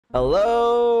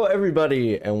Hello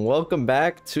everybody and welcome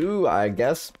back to, I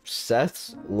guess,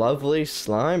 Seth's lovely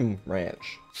slime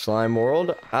ranch. Slime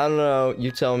world? I don't know,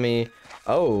 you tell me.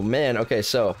 Oh man, okay,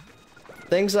 so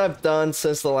things I've done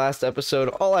since the last episode,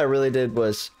 all I really did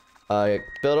was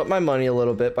build up my money a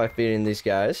little bit by feeding these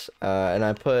guys. And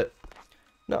I've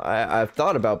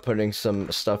thought about putting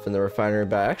some stuff in the refinery,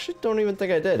 but I actually don't even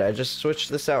think I did. I just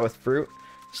switched this out with fruit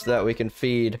so that we can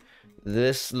feed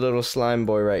this little slime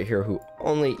boy right here who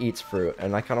only eats fruit,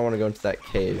 and I kind of want to go into that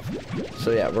cave. So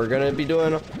yeah, we're gonna be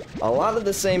doing a lot of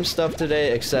the same stuff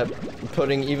today, except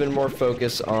putting even more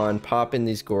focus on popping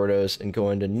these Gordos and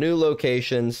going to new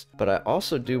locations. But I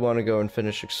also do want to go and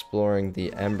finish exploring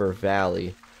the Ember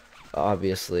Valley,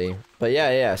 obviously. But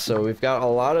yeah, so we've got a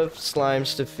lot of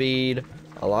slimes to feed,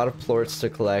 a lot of plorts to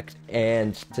collect,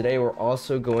 and today we're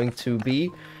also going to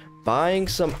be buying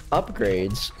some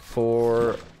upgrades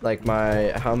for like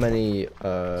how many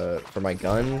for my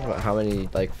gun, how many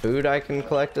like food I can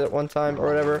collect at one time or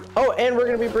whatever. Oh, and we're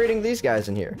gonna be breeding these guys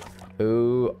in here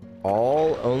who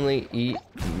all only eat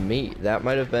meat. That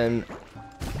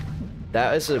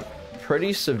is a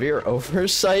pretty severe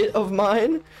oversight of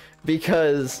mine,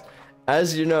 because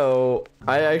as you know,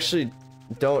 I actually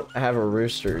don't have a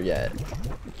rooster yet.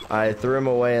 I threw him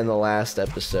away in the last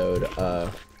episode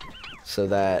so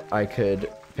that I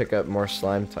could pick up more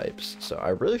slime types. So I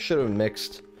really should have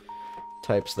mixed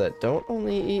types that don't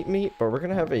only eat meat, but we're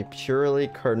gonna have a purely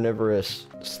carnivorous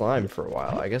slime for a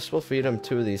while. I guess we'll feed him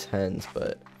 2 of these hens,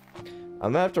 but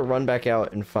I'm gonna have to run back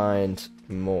out and find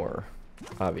more,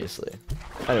 obviously.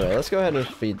 Anyway, let's go ahead and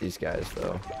feed these guys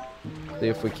though. See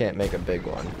if we can't make a big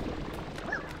one.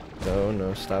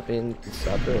 No, stop doing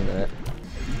that.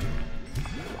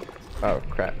 Oh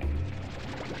crap.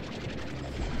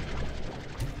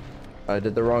 I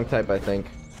did the wrong type, I think.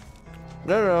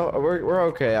 No, we're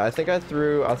okay. I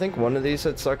think one of these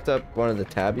had sucked up one of the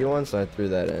tabby ones, and I threw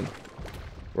that in.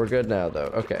 We're good now,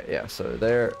 though. Okay, yeah, so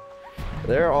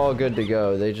they're all good to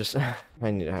go. They just,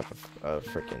 I need to have a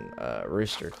freaking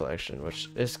rooster collection, which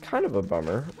is kind of a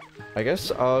bummer. I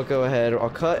guess I'll go ahead, I'll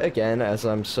cut again, as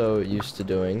I'm so used to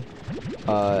doing,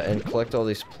 and collect all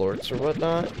these plorts or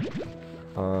whatnot.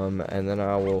 And then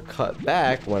I will cut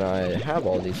back when I have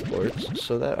all these plorts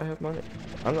so that I have money.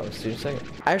 I don't know, let's do a second.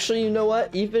 Actually, you know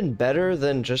what? Even better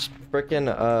than just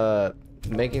freaking,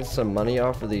 making some money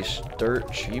off of these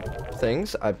dirt cheap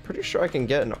things, I'm pretty sure I can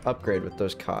get an upgrade with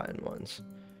those cotton ones.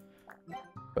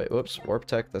 Wait, whoops, warp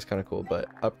tech, that's kind of cool, but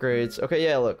upgrades. Okay,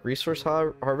 yeah, look, resource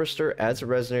harvester adds a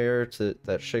resonator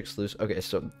that shakes loose. Okay,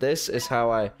 so this is how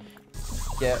I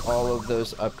get all of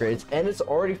those upgrades, and it's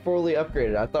already fully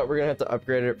upgraded. I thought we were gonna have to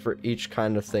upgrade it for each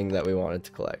kind of thing that we wanted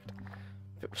to collect.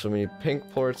 So we need pink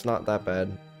plorts, not that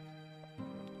bad.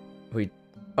 We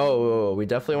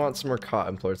definitely want some more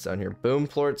cotton plorts down here. Boom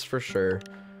plorts for sure.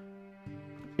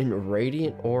 In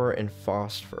radiant ore and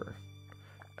phosphor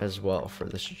as well for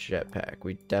this jetpack.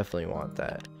 We definitely want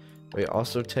that. We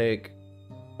also take,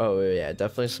 oh yeah,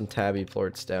 definitely some tabby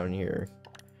plorts down here.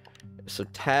 So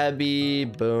tabby,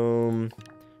 boom,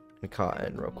 and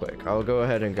cotton real quick. I'll go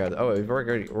ahead and grab, oh, we've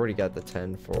already got the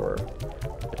 10 for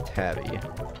the tabby.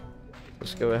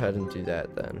 Let's go ahead and do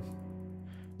that then.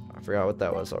 I forgot what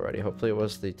that was already. Hopefully it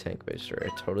was the tank booster.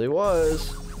 It totally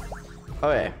was.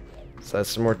 Okay, so that's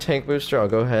some more tank booster. I'll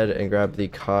go ahead and grab the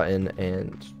cotton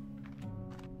and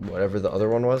whatever the other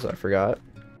one was, I forgot.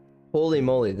 Holy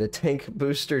moly, the tank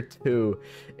booster 2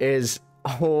 is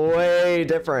way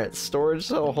different. Storage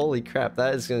cell, holy crap,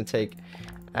 that is going to take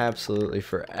absolutely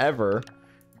forever.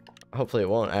 Hopefully it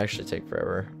won't actually take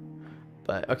forever.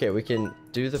 But okay, we can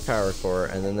do the power core,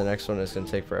 and then the next one is going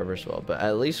to take forever as well. But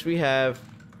at least we have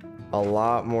a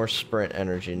lot more sprint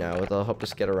energy now. That'll help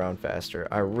us get around faster.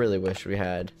 I really wish we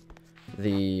had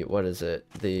the, what is it?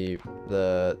 The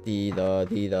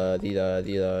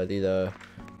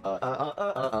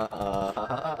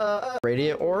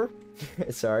radiant ore.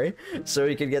 Sorry, so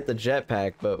we could get the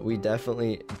jetpack, but we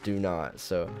definitely do not.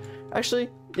 So actually,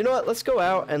 you know what, let's go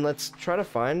out and let's try to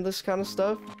find this kind of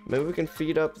stuff. Maybe we can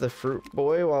feed up the fruit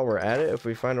boy while we're at it, if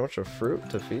we find a bunch of fruit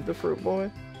to feed the fruit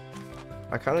boy.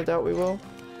 I kind of doubt we will,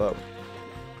 but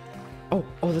oh,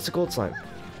 that's a gold slime.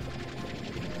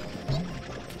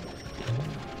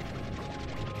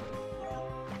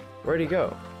 Where'd he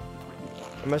go?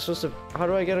 Am I supposed to, how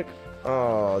do I get a,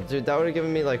 oh dude, that would have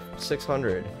given me like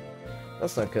 600.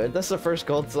 That's not good. That's the first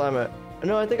gold slime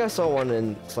no, I think I saw one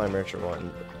in Slime Rancher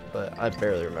 1, but I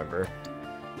barely remember.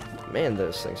 Man,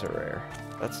 those things are rare.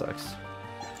 That sucks.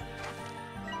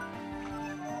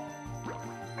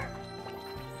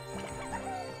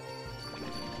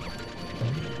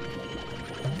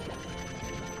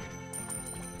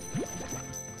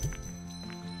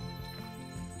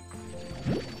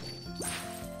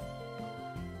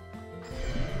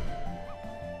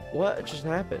 What just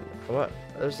happened? What?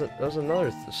 There's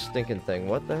another stinking thing.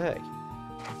 What the heck?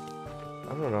 I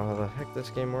don't know how the heck this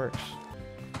game works.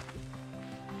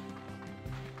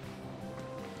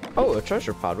 Oh, a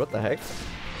treasure pod. What the heck?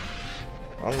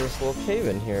 On this little cave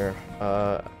in here.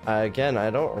 Again, I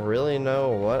don't really know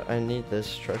what I need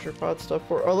this treasure pod stuff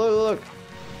for. Oh, look!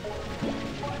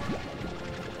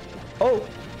 Oh!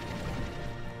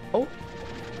 Oh!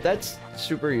 That's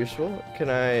super useful. Can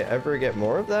I ever get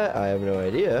more of that? I have no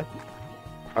idea.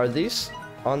 Are these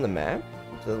on the map?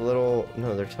 The little...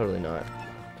 No, they're totally not.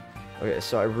 Okay,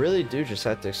 so I really do just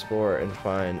have to explore and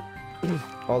find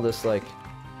all this, like,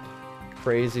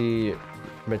 crazy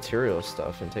material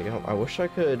stuff and take it home. I wish I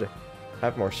could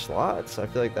have more slots. I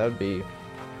feel like that would be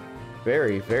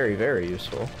very, very, very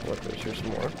useful. What, there's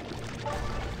more.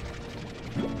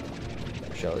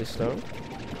 Jellystone.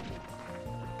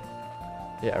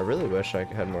 Yeah, I really wish I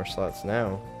had more slots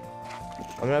now.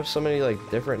 I'm gonna have so many, like,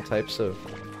 different types of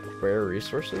rare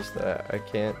resources that I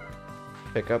can't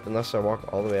pick up unless I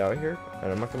walk all the way out here,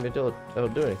 and I'm not gonna be able to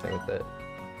do anything with it.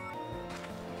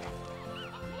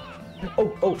 Oh!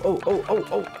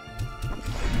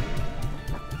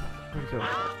 Where'd it go?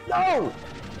 No!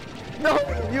 No!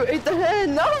 You ate the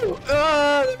hen! No!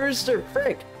 The rooster!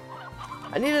 Frick!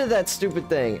 I needed that stupid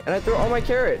thing, and I threw all my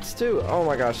carrots too. Oh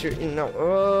my gosh!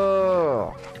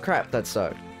 Oh crap! That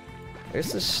sucked. I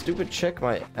guess this stupid chick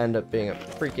might end up being a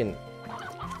freaking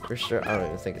rooster. I don't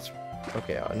even think it's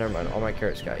okay. Never mind. All my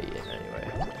carrots got eaten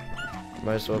anyway.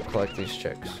 Might as well collect these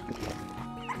chicks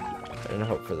and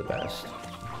hope for the best.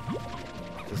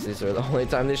 Because these are the only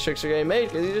time these chicks are getting made,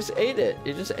 because you just ate it.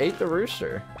 You just ate the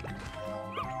rooster.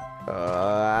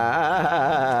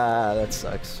 That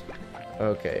sucks.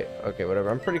 Okay, whatever.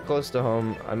 I'm pretty close to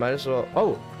home. I might as well...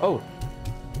 Oh!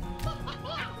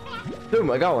 Boom,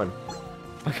 I got one.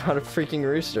 I got a freaking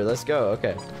rooster. Let's go.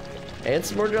 Okay. And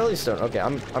some more jellystone. Okay,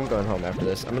 I'm going home after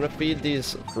this. I'm gonna feed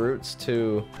these fruits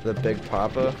to the big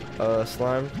papa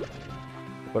slime.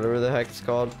 Whatever the heck it's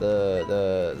called,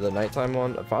 the nighttime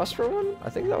one, the phosphor one?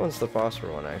 I think that one's the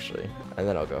phosphor one, actually. And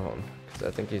then I'll go home, because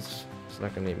I think he's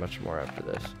not gonna need much more after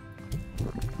this.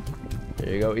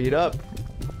 Here you go, eat up!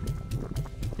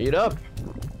 Eat up!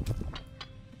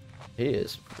 He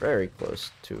is very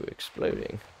close to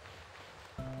exploding.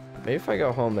 Maybe if I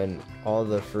go home and all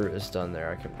the fruit is done there,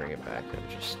 I can bring it back and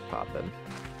just pop him.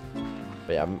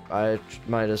 But yeah, I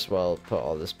might as well put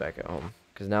all this back at home.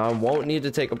 Because now I won't need to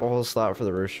take up a whole slot for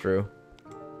the rooster.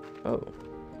 Oh.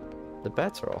 The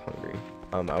bats are all hungry.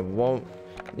 I won't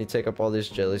need to take up all these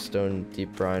jellystone,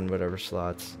 deep brine, whatever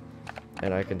slots.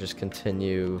 And I can just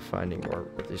continue finding more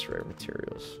of these rare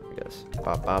materials, I guess.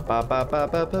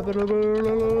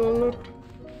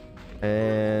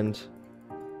 And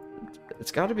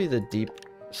it's got to be the deep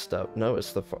stuff. No,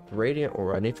 it's the radiant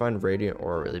ore. I need to find radiant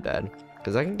ore really bad.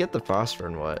 Because I can get the phosphor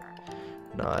and what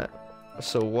not.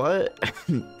 So what,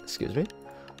 excuse me,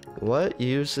 what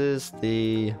uses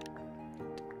the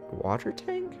water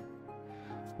tank?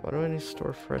 Why do I need to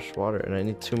store fresh water? And I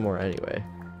need 2 more anyway.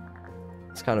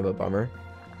 It's kind of a bummer.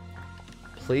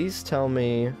 Please tell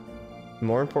me,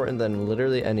 more important than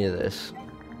literally any of this,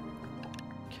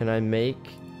 can I make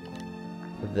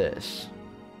this?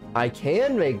 I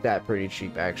can make that pretty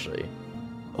cheap, actually.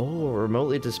 Oh,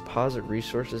 remotely deposit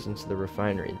resources into the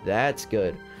refinery. That's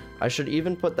good. I should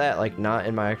even put that, like, not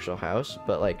in my actual house,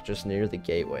 but, like, just near the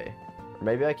gateway. Or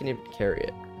maybe I can even carry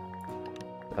it.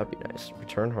 That'd be nice.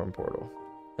 Return home portal.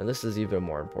 And this is even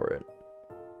more important.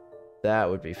 That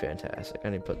would be fantastic. I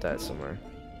need to put that somewhere.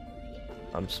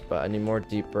 But I need more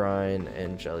deep brine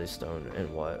and jellystone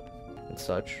and what? And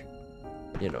such.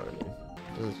 You know what I mean.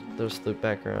 Does those loop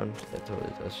back around? It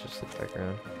totally does just loop back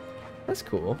around. That's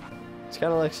cool. It's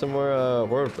kind of like some more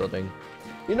world building.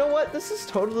 You know what? This is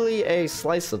totally a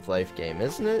slice of life game,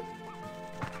 isn't it?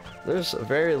 There's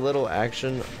very little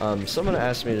action. Someone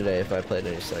asked me today if I played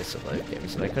any slice of life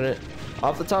games, and I couldn't,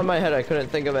 off the top of my head, I couldn't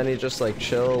think of any just like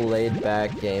chill, laid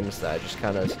back games that I just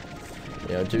kind of,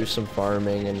 you know, do some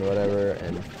farming and whatever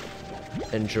and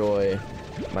enjoy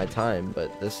my time.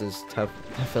 But this is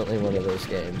definitely one of those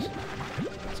games.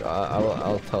 So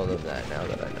I'll tell them that now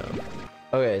that I know.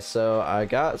 Okay, so I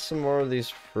got some more of these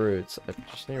fruits. I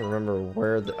just need to remember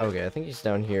where the... Okay, I think he's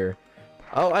down here.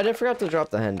 Oh, I forgot to drop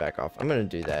the hen back off. I'm gonna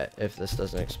do that. If this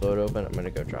doesn't explode open, I'm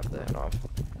gonna go drop the hen off.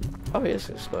 Oh, he is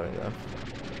exploding, though.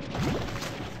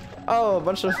 Oh, a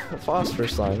bunch of phosphor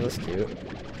slime. That's cute.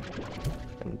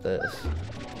 And this.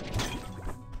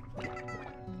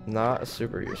 Not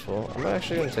super useful. I'm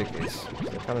actually gonna take these.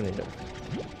 I kind of need to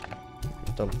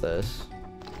dump this.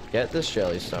 Get this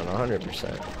jellystone,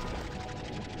 100%.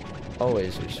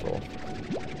 Always useful.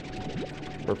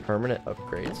 for permanent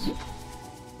upgrades.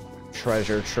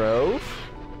 Treasure trove.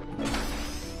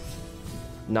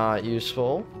 Not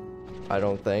useful, I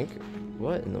don't think.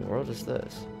 What in the world is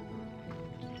this?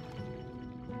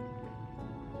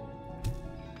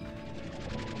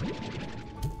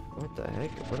 What the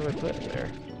heck? What do I put in there?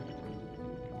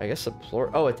 I guess a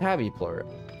plort. Oh, a tabby plort.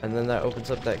 And then that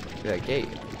opens up that gate.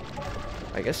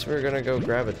 I guess we're gonna go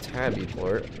grab a tabby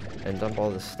plort and dump all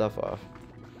this stuff off.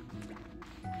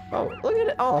 Oh, look at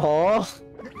it. Oh,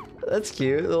 that's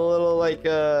cute. The little, like,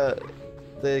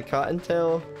 the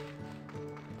cottontail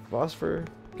phosphor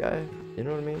guy. You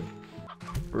know what I mean?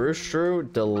 Rooster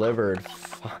delivered.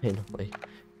 Finally.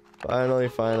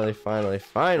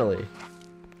 Finally.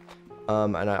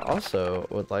 And I also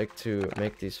would like to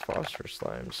make these phosphor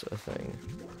slimes a thing.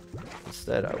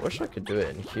 Instead, I wish I could do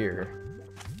it in here.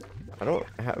 I don't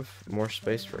have more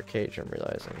space for a cage, I'm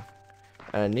realizing.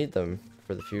 And I need them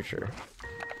for the future.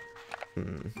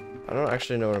 I don't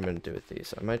actually know what I'm going to do with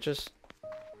these. I might just...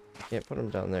 I can't put them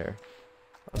down there.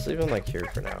 I'll just leave them like here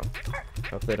for now.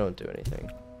 Hope they don't do anything.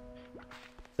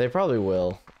 They probably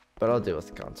will, but I'll deal with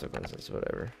the consequences,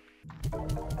 whatever.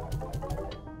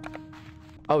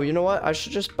 Oh, you know what? I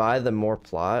should just buy the more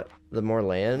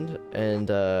land, and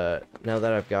now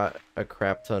that I've got a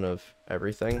crap ton of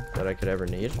everything that I could ever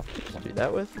need to do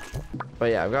that with.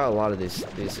 But yeah, I've got a lot of these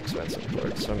expensive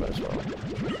ports, so I might as well.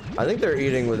 I think they're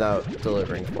eating without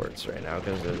delivering ports right now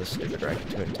because they're the stupid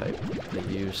raccoon type. The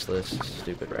useless,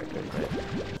 stupid raccoon type.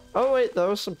 Oh wait, that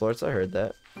was some ports. I heard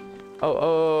that.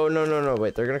 Oh, no,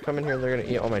 wait, they're gonna come in here and they're gonna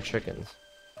eat all my chickens.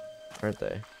 Aren't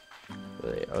they?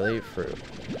 Oh, they eat fruit.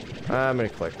 I'm gonna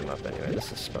collect them up anyway.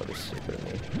 This is probably stupid of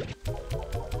me.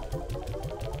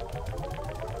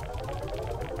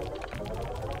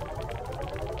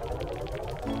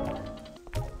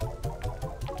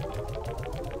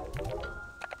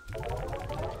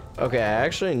 Okay, I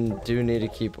actually do need to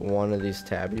keep one of these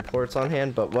tabby ports on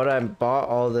hand, but what I got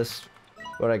all this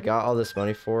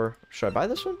money for, should I buy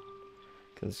this one?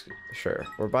 Sure,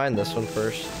 we're buying this one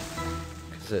first,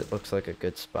 because it looks like a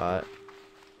good spot.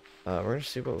 We're gonna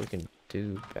see what we can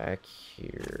do back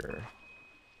here.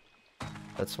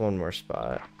 That's one more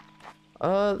spot.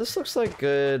 This looks like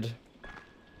good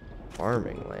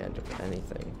farming land, if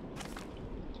anything.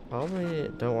 Probably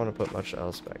don't want to put much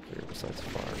else back here besides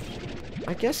farms.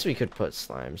 I guess we could put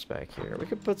slimes back here. We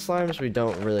could put slimes we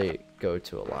don't really go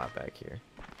to a lot back here.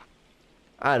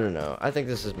 I don't know. I think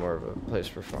this is more of a place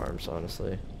for farms,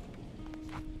 honestly.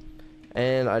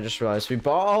 And I just realized we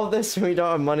bought all of this and we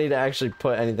don't have money to actually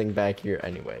put anything back here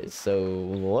anyways. So,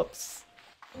 whoops.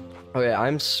 Okay,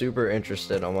 I'm super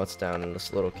interested on what's down in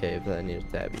this little cave that I need a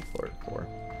tabby plort for.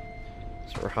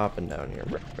 So we're hopping down here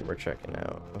and we're checking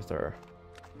out with our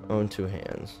own two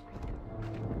hands.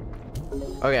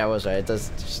 Okay, I was right. It does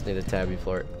just need a tabby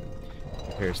plort.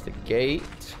 Here's the gate.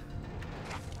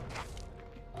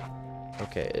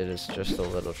 Okay, it is just a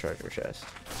little treasure chest.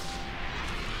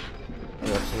 Oh,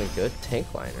 that's something good.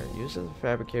 Tank liner. Use as a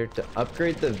fabricator to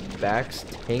upgrade the back's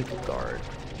tank guard.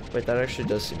 Wait, that actually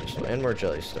does seem useful. And more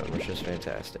jellystone, which is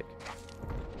fantastic.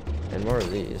 And more of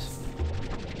these,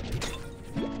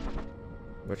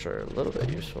 which are a little bit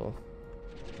useful.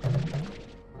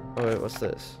 Oh wait, what's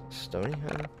this? Stony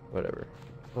hen? Whatever.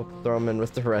 We'll throw them in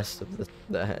with the rest of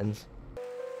the hens.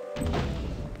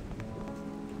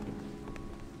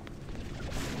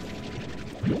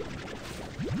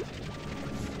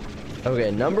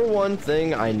 Okay, number one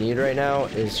thing I need right now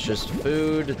is just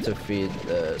food to feed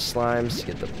the slimes, to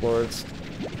get the plorts,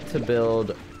 to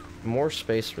build more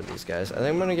space for these guys. I think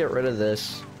I'm gonna get rid of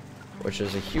this, which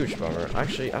is a huge bummer.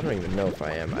 Actually, I don't even know if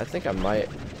I am. I think I might.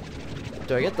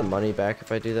 Do I get the money back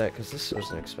if I do that? Because this was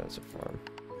an expensive farm.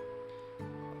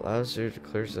 Allows you to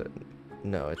clear it.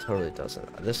 No, it totally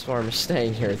doesn't. This farm is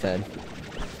staying here then,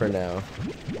 for now.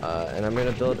 And I'm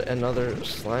gonna build another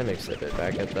slime exhibit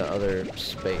back at the other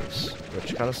space,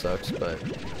 which kind of sucks, but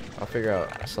I'll figure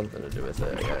out something to do with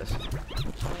it, I guess.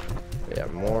 But yeah,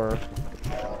 more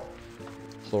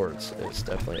plorts is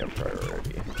definitely a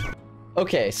priority.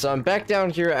 Okay, so I'm back down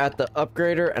here at the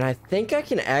upgrader, and I think I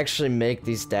can actually make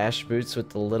these dash boots with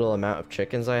the little amount of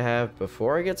chickens I have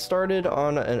before I get started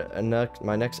on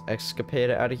my next escapade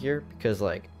out of here, because,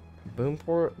 like, boom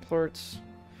plorts,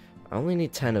 I only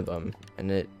need 10 of them,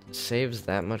 and it saves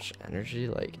that much energy.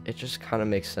 Like, it just kind of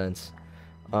makes sense.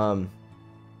 I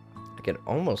could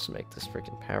almost make this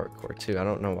freaking power core, too. I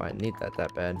don't know why I need that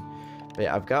bad. But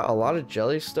yeah, I've got a lot of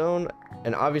jellystone,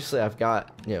 and obviously I've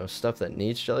got, you know, stuff that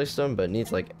needs jellystone, but it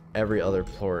needs like every other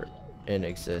plort in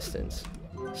existence.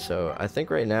 So I think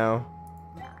right now,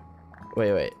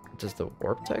 wait, does the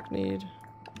warp tech need?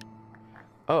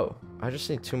 Oh, I just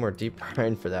need 2 more deep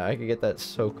brine for that. I could get that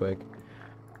so quick.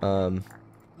 But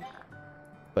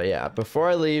yeah, before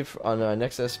I leave on the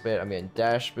next escapade, I'm getting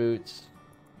dash boots.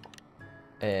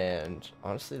 And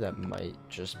honestly, that might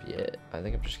just be it. I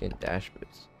think I'm just getting dash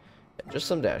boots. Yeah, just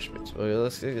some dash boots. Well,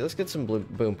 let's get some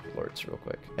boom plorts real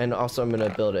quick. And also, I'm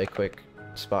gonna build a quick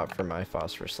spot for my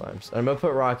phosphorus slimes. And I'm gonna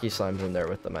put rocky slimes in there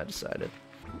with them. I decided.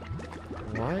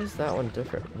 Why is that one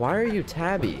different? Why are you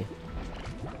tabby?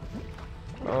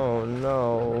 Oh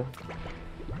no.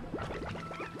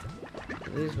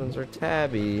 These ones are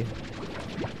tabby.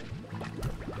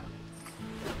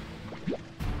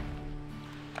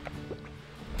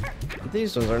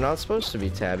 These ones are not supposed to be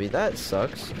tabby. That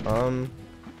sucks.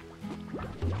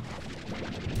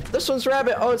 This one's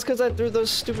rabbit. Oh, it's because I threw those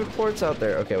stupid plorts out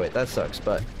there. Okay, wait, that sucks,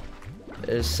 but it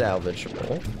is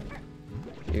salvageable.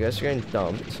 You guys are getting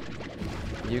dumped.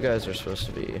 You guys are supposed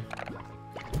to be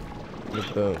the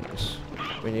booms.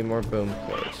 We need more boom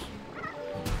plorts.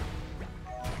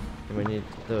 And we need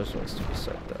those ones to be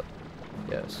sucked up.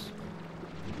 Yes.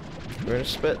 We're gonna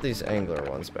spit these angler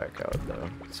ones back out though,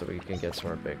 so we can get some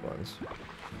more big ones.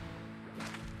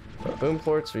 But boom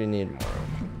plorts, we need more.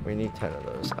 We need 10 of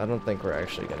those. I don't think we're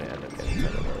actually gonna end up getting 10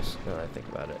 of those, now that I think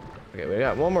about it. Okay, we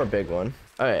got one more big one.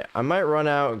 Alright, I might run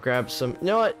out and grab some. You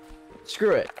know what?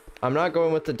 Screw it. I'm not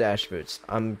going with the dash boots.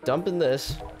 I'm dumping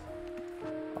this.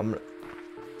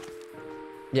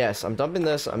 Yes, I'm dumping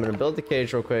this. I'm gonna build the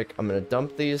cage real quick. I'm gonna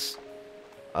dump these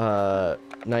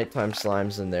nighttime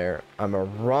slimes in there. I'm gonna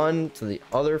run to the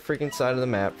other freaking side of the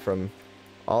map from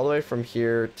all the way from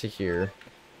here to here.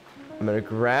 I'm gonna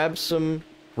grab some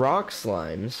rock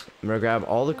slimes. I'm gonna grab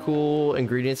all the cool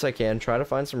ingredients I can. Try to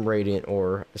find some radiant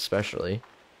ore, especially.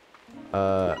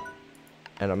 And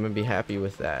I'm gonna be happy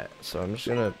with that. So I'm just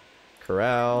gonna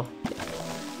corral.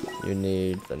 You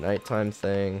need the nighttime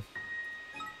thing.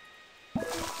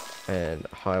 And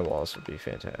high walls would be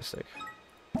fantastic.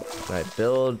 Can I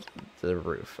build the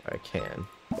roof? I can.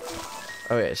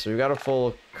 Okay, so we've got a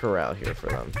full corral here for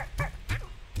them.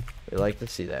 We like to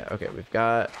see that. Okay, we've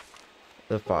got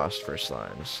the phosphorus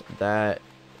slimes. That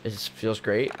feels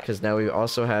great because now we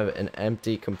also have an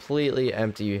empty, completely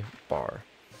empty bar.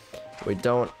 We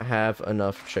don't have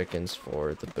enough chickens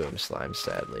for the boom slime,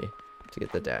 sadly, to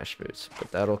get the dash boots,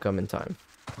 but that'll come in time.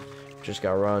 Just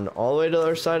gotta run all the way to the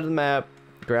other side of the map,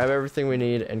 grab everything we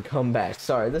need, and come back.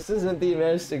 Sorry, this isn't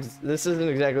this isn't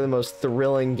exactly the most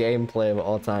thrilling gameplay of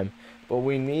all time, but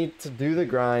we need to do the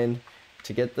grind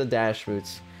to get the dash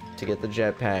boots, to get the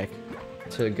jetpack,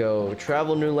 to go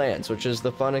travel new lands, which is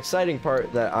the fun, exciting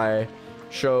part that I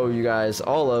show you guys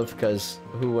all of, because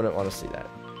who wouldn't want to see that?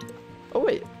 Oh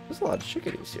wait, there's a lot of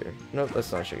chickadees here. Nope,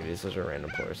 that's not chickadees, those are random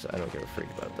plorts. I don't give a freak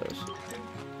about those.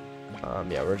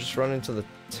 Yeah, we're just running to the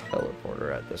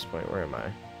teleporter at this point. Where am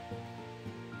I?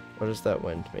 What does that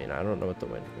wind mean? I don't know what the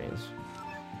wind means.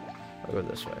 I'll go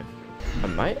this way. I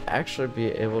might actually be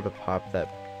able to pop that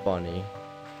bunny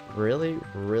really,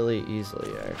 really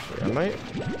easily, actually. I might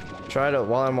try to,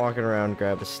 while I'm walking around,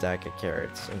 grab a stack of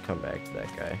carrots and come back to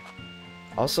that guy.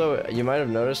 Also, you might have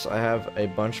noticed I have a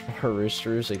bunch more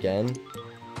roosters again,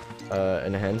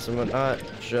 and hens and whatnot,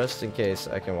 just in case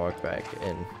I can walk back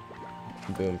and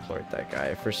boom plort that guy.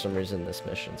 If for some reason this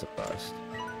mission's a bust.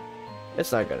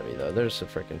 It's not gonna be though. There's a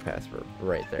freaking path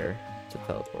right there to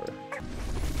teleport.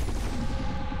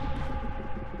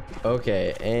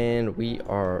 Okay, and we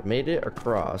are made it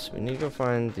across. We need to go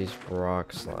find these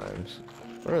rock slimes.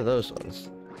 What are those ones?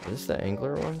 Is this the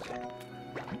angler ones?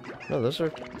 No, those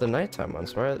are the nighttime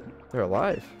ones. Why are they're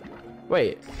alive?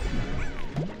 Wait.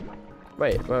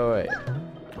 Wait.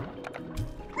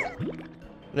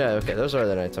 Yeah, okay, those are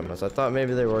the nighttime ones. I thought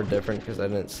maybe they were different because I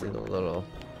didn't see the little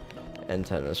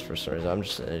antennas for some reason. I'm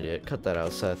just an idiot. Cut that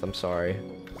out, Seth. I'm sorry.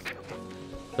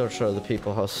 Don't show the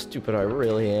people how stupid I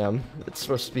really am. It's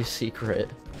supposed to be secret.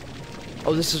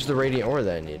 Oh, this is the radiant ore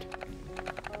that I need.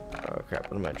 Oh crap,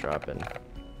 what am I dropping?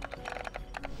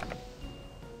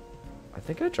 I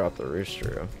think I dropped the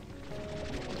rooster.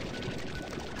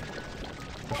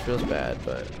 Which feels bad,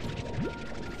 but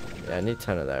yeah, I need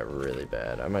 10 of that really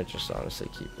bad. I might just honestly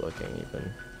keep looking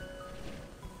even.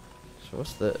 So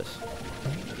what's this?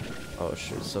 Oh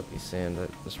shoot, silky sand.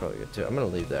 That's probably good too. I'm gonna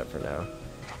leave that for now.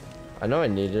 I know I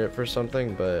needed it for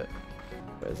something, but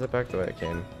wait, is that back the way I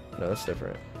came? No, that's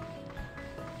different.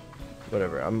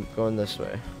 Whatever, I'm going this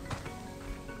way.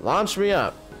 Launch me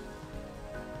up!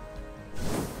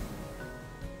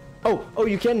 Oh,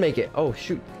 you can make it! Oh,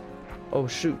 shoot. Oh,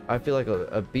 shoot. I feel like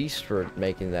a beast for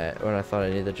making that when I thought I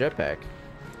needed the jetpack.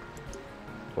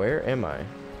 Where am I?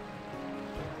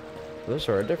 Those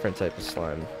are a different type of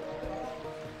slime.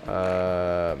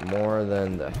 More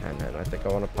than the hen. I think I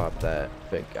want to pop that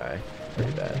big guy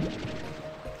pretty bad.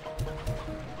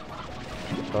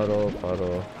 Puddle,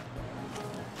 puddle.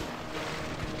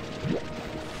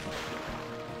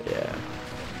 Yeah.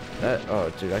 That,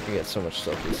 oh, dude, I could get so much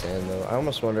silky sand, though. I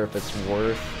almost wonder if it's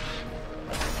worth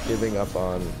giving up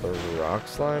on the rock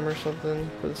slime or something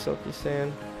for the silky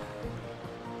sand.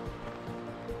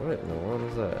 What in the world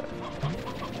is that?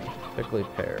 Prickly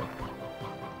pear.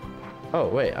 Oh,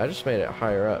 wait, I just made it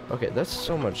higher up. Okay, that's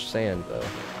so much sand, though.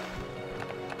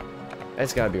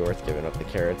 It's gotta be worth giving up the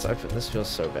carrots. This feels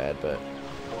so bad, but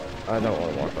I don't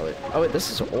want to walk all the way. Oh, wait,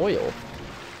 this is oil.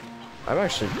 I'm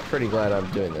actually pretty glad I'm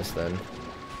doing this, then.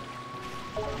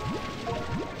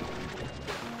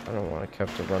 I don't want to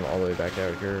have to run all the way back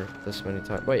out here this many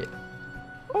times. Wait.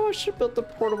 Oh, I should build the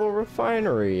portable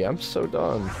refinery. I'm so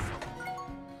dumb.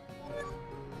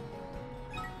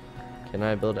 Can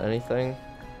I build anything?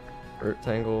 Root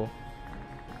tangle.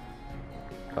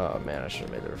 Oh man, I should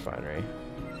have made the refinery.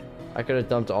 I could have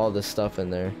dumped all this stuff in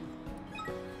there.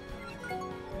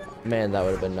 Man, that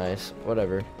would have been nice.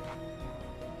 Whatever.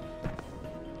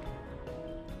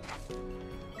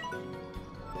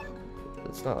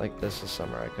 It's not like this is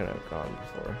summer. I couldn't have gone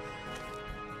before.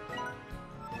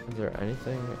 Is there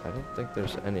anything? I don't think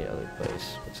there's any other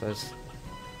place besides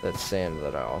that sand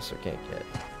that I also can't get.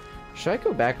 Should I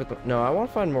go back with the... No, I want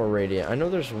to find more radiant. I know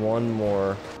there's one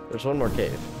more... There's one more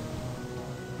cave.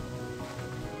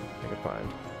 I can find.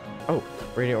 Oh,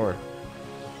 radiant ore.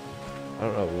 I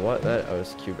don't know what that... Oh,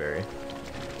 it's Q-berry.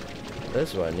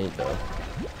 This is what I need, though.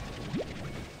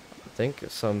 I think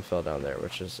some fell down there,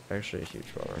 which is actually a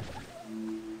huge bummer.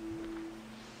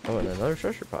 Oh, and another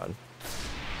treasure pod.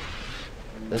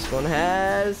 This one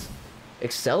has...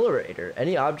 Accelerator.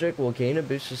 Any object will gain a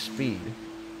boost of speed.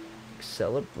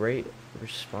 Celebrate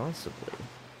responsibly.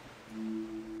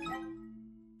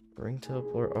 Ring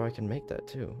teleport. Oh, I can make that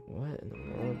too. What in the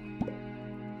world?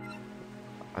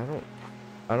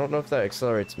 I don't know if that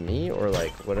accelerates me or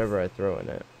like whatever I throw in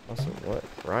it. Also, what?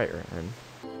 Briar.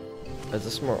 Is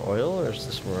this more oil or is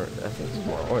this more? I think it's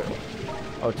more oil.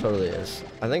 Oh, it totally is.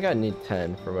 I think I need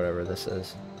 10 for whatever this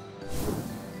is.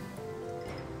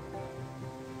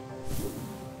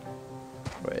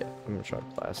 Wait, I'm gonna try to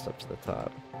blast up to the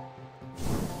top.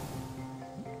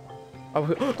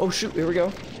 Oh shoot, here we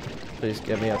go. Please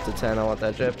get me up to 10. I want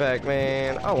that jetpack,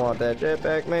 man. I want that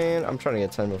jetpack, man. I'm trying to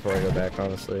get 10 before I go back,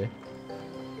 honestly.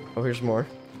 Oh, here's more.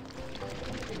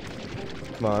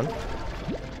 Come on.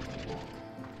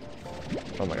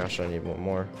 Oh my gosh, I need one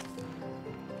more.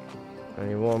 I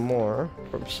need one more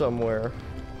from somewhere.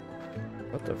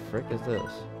 What the frick is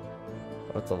this?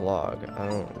 Oh, it's a log. I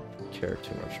don't care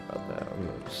too much about that. I'm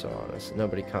gonna be so honest.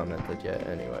 Nobody commented yet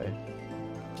anyway.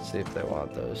 See if they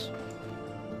want those.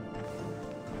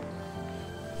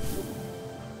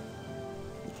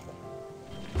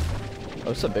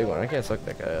 Oh, it's a big one. I can't suck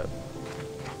that guy up.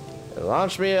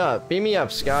 Launch me up. Beam me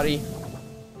up, Scotty.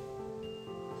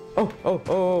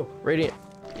 Oh, radiant.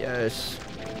 Yes.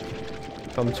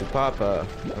 Come to Papa.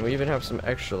 And we even have some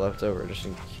extra left over just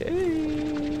in case.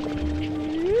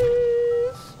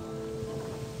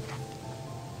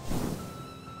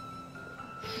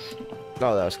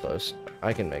 Oh, that was close.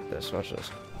 I can make this. Watch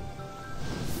this.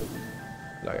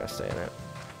 I gotta stay in it.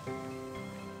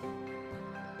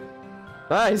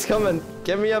 Ah, he's coming.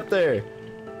 Get me up there.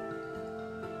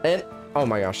 And oh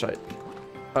my gosh, I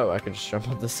can just jump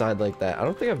up the side like that. I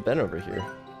don't think I've been over here.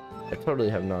 I totally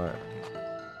have not.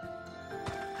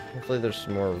 Hopefully there's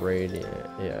some more radiant.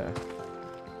 Yeah.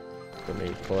 For me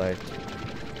to collect.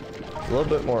 A little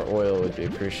bit more oil would be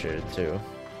appreciated too.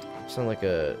 Sound like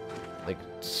a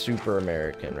super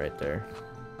American right there.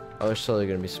 Oh, there's totally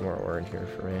gonna be some more ore in here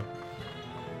for me.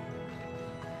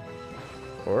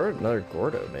 Or another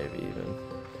Gordo, maybe even.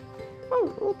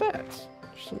 Oh, little bats.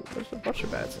 There's a bunch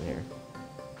of bats in here.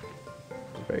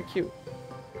 They're very cute.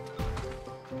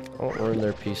 I won't ruin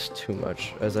their peace too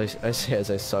much. As I say, as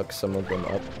I suck some of them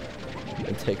up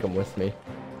and take them with me.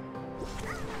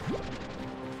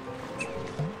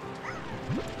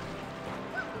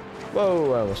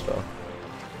 Whoa! I almost fell.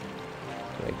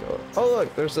 Can I go? Oh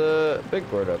look, there's a big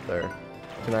board up there.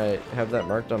 Can I have that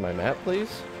marked on my map,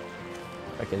 please?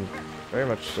 I can very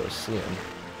much so see him.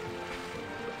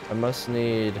 I must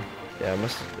need... Yeah, I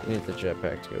must need the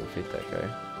jetpack to go defeat that guy.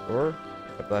 Or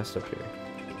I blast up here.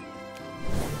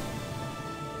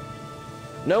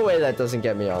 No way that doesn't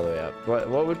get me all the way up.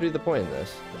 What would be the point in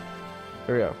this?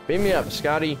 Here we go. Beam me up,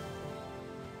 Scotty.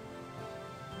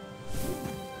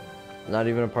 Not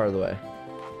even a part of the way.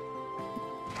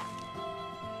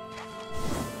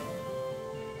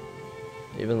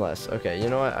 Even less. Okay, you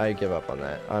know what? I give up on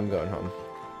that. I'm going home.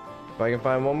 If I can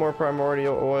find one more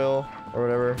primordial oil or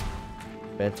whatever,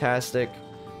 fantastic.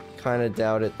 Kind of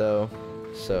doubt it though.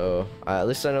 So at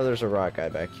least I know there's a rock guy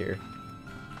back here.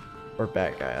 Or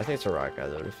bat guy. I think it's a rock guy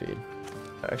though to feed.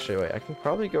 Actually, wait. I can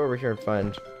probably go over here and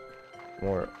find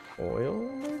more oil,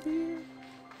 maybe?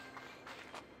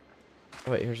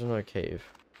 Oh, wait, here's another cave.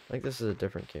 I think this is a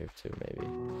different cave too, maybe.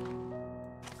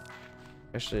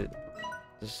 Actually,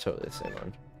 this is totally the same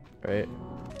one. Right?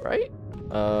 Right?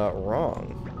 Wrong.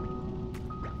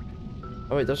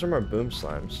 Oh wait, those are more boom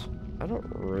slimes. I don't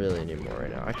really need more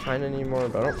right now. I kinda need more,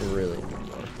 but I don't really need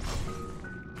more.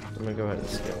 I'm gonna go ahead and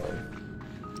scale them.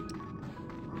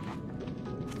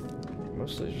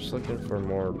 Mostly just looking for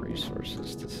more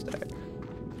resources to stack.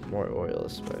 More oil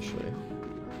especially.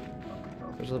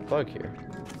 There's a bug here.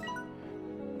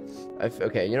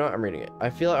 Okay, you know what? I'm reading it. I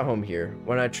feel at home here.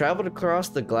 When I traveled across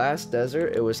the glass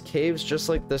desert, it was caves just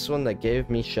like this one that gave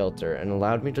me shelter and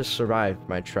allowed me to survive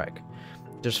my trek.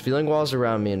 Just feeling walls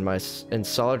around me and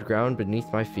solid ground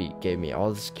beneath my feet gave me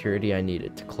all the security I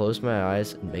needed to close my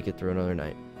eyes and make it through another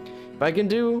night. If I can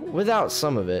do without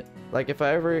some of it, like if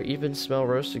I ever even smell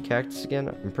roasted cactus again,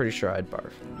 I'm pretty sure I'd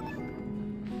barf.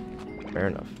 Fair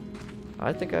enough.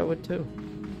 I think I would too.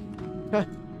 Huh.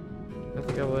 I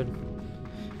think I would.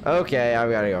 Okay,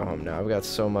 I've got to go home now. I've got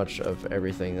so much of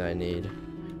everything that I need.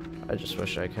 I just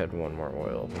wish I had one more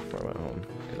oil before I went home,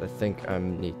 because I think I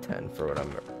need 10 for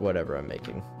whatever I'm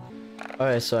making.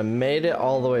 Okay, so I made it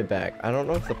all the way back. I don't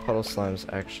know if the puddle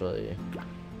slimes actually,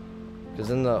 because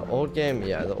in the old game,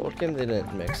 yeah, the old game they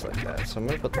didn't mix like that. So I'm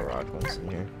gonna put the rock ones in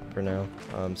here for now.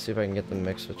 See if I can get them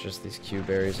mixed with just these Q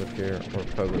berries up here, or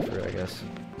pogo fruit, I guess.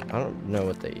 I don't know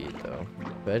what they eat though.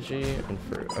 Veggie and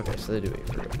fruit. Okay, so they do eat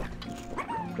fruit.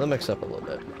 They'll mix up a little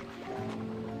bit.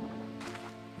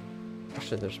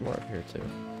 Actually, there's more up here too.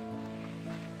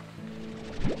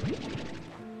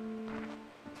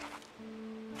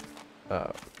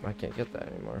 Oh, I can't get that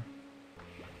anymore.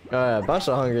 Oh yeah, a bunch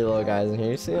of hungry little guys in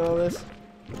here. You see all this?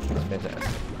 It's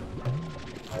fantastic.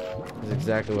 It's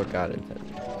exactly what God intended.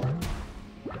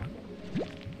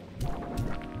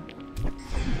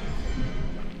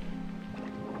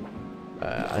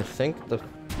 I think the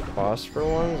phosphor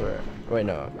ones are... Wait,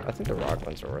 no. I think the rock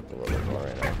ones are worth a little bit more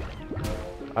right now.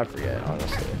 I forget,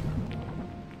 honestly.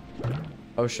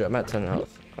 Oh shit, I'm at 10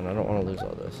 health, and I don't want to lose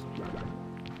all this.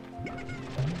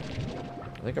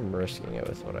 I think I'm risking it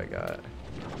with what I got.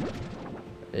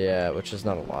 Yeah, which is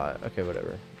not a lot. Okay,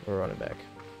 whatever. We'll run it back.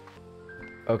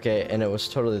 Okay, and it was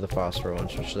totally the phosphor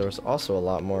ones, which there was also a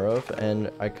lot more of,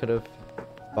 and I could have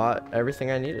bought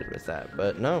everything I needed with that,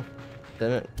 but no.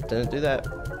 Didn't do that.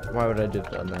 Why would I have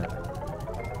done that?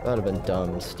 That would have been dumb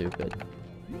and stupid.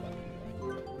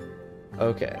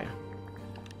 Okay.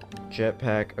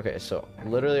 Jetpack. Okay, so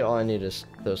literally all I need is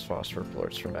those phosphor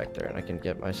plorts from back there, and I can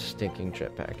get my stinking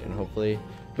jetpack, and hopefully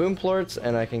boom plorts,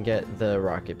 and I can get the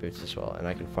rocket boots as well, and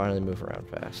I can finally move around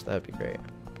fast. That'd be great.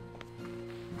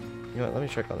 You know what? Let me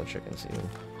check on the chickens even.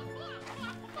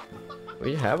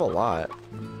 We have a lot.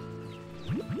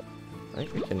 I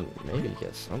think we can maybe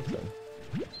get something.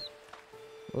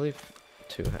 We'll leave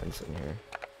 2 hens in here.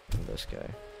 And this guy.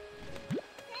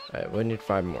 Alright, we need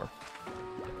 5 more.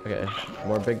 Okay,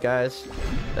 more big guys.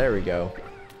 There we go.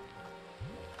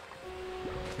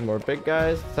 More big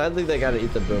guys. Sadly, they gotta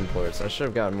eat the boom plorts. I should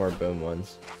have gotten more boom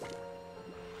ones.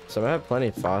 So I have plenty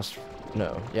of phosphor.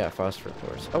 No, yeah, phosphor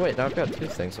plorts. Oh wait, now I've got 2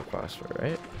 things of phosphor,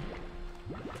 right?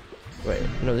 Wait,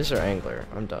 no, these are angler.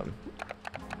 I'm dumb.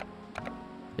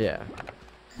 Yeah.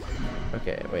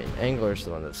 Okay, wait, angler's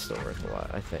the one that's still worth a lot,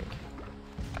 I think.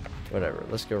 Whatever,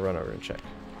 let's go run over and check.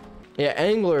 Yeah,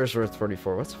 angler is worth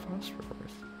 44. What's phosphor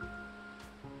worth?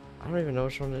 I don't even know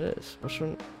which one it is. Which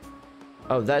one?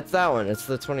 Oh, that's that one. It's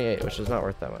the 28, which is not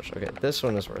worth that much. Okay, this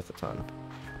one is worth a ton.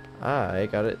 I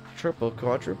got it triple,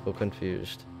 quadruple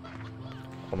confused.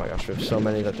 Oh my gosh, we have so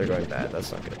many that they're going bad.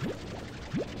 That's not good.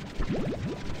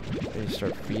 We need to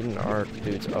start feeding our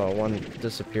dudes. Oh, one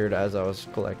disappeared as I was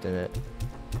collecting it.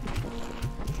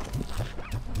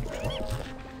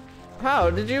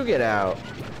 How did you get out?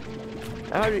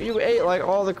 How did you ate like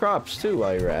all the crops too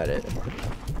while you were at it?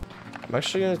 I'm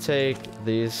actually gonna take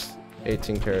these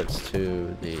 18 carrots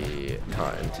to the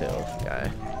cottontail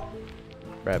guy.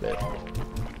 Rabbit.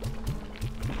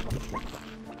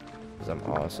 Because I'm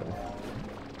awesome.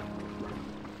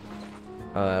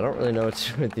 I don't really know what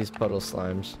to do with these puddle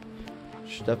slimes.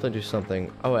 Should definitely do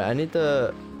something. Oh wait, I need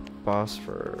the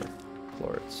phosphor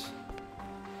plorts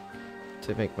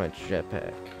to make my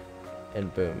jetpack.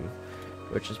 And boom,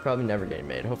 which is probably never getting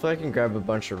made. Hopefully I can grab a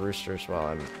bunch of roosters while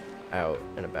I'm out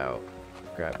and about.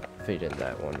 Feed in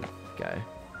that one guy.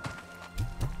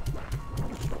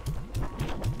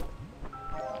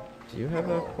 Do you have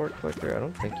a port clicker? I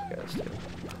don't think you guys do.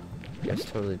 You guys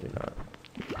totally do not.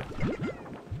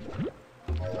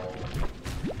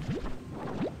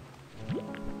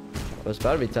 Oh, it's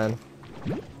about to be 10.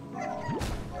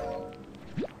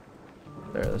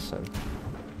 There, this time.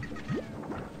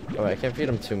 Oh, I can't feed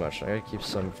him too much. I gotta keep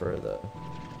some for the...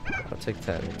 I'll take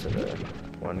 10 to the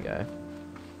one guy.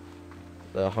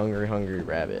 The hungry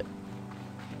rabbit.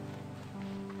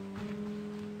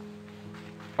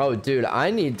 Oh, dude,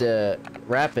 I need to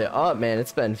wrap it up, man.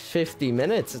 It's been 50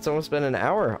 minutes. It's almost been an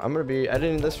hour. I'm gonna be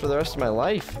editing this for the rest of my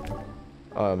life.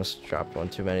 Oh, I must have dropped one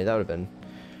too many. That would have been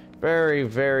very,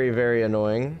 very, very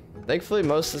annoying. Thankfully,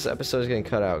 most of this episode is getting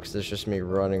cut out because it's just me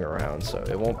running around, so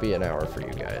it won't be an hour for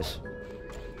you guys.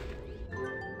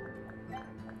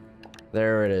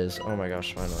 There it is. Oh my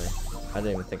gosh, finally. I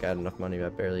didn't even think I had enough money, but I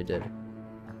barely did.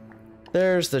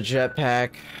 There's the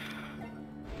jetpack.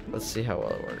 Let's see how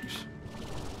well it works.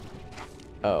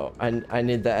 Oh, I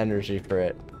need the energy for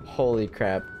it. Holy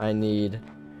crap. I need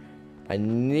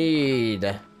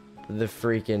the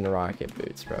freaking rocket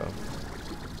boots, bro.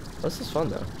 This is fun,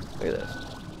 though. Look at this.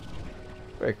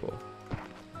 Very cool.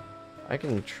 I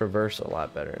can traverse a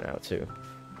lot better now, too.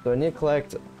 So I need to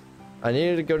collect... I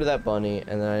needed to go to that bunny,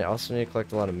 and then I also need to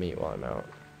collect a lot of meat while I'm out.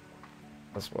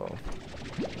 As well.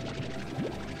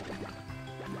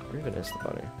 Where even is the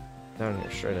bunny? Down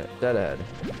here, straight ahead. Dead ahead.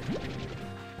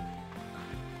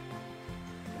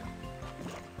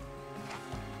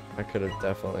 I could have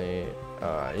definitely...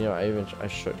 you know, I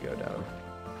should go down.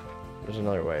 There's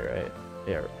another way, right?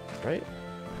 Yeah, right?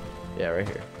 Yeah, right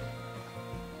here.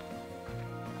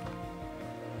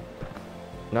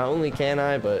 Not only can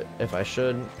I, but if I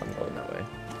should, I'm going that way.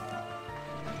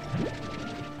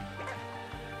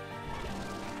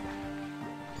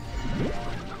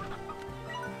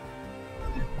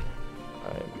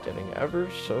 I'm getting ever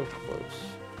so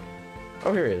close.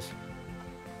 Oh, here he is.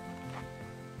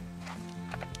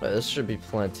 This should be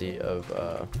plenty of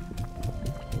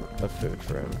food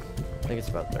for him. I think it's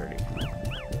about 30.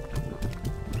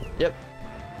 Yep.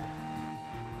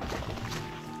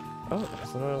 Oh,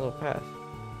 there's another little path.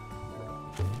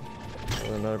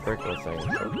 And another breakable thing.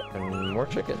 Oh, and more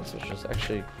chickens, which is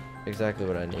actually exactly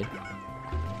what I need.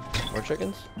 More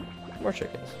chickens? More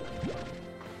chickens.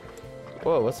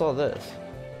 Whoa, what's all this?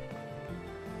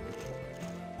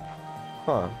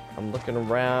 Huh. I'm looking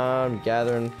around,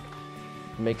 gathering,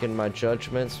 making my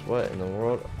judgments. What in the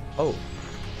world? Oh,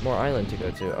 more island to go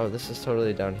to. Oh, this is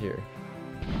totally down here.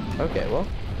 Okay, well.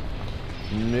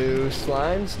 New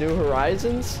slimes, new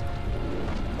horizons.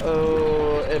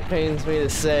 Oh, it pains me to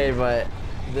say, but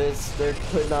there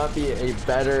could not be a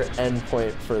better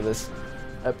endpoint for this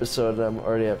episode. I'm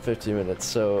already at 50 minutes,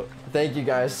 so thank you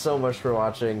guys so much for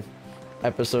watching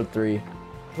episode 3.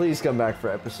 Please come back for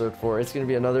episode 4. It's gonna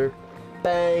be another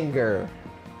banger.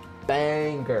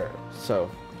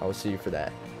 So I will see you for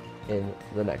that in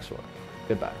the next one.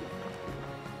 Goodbye.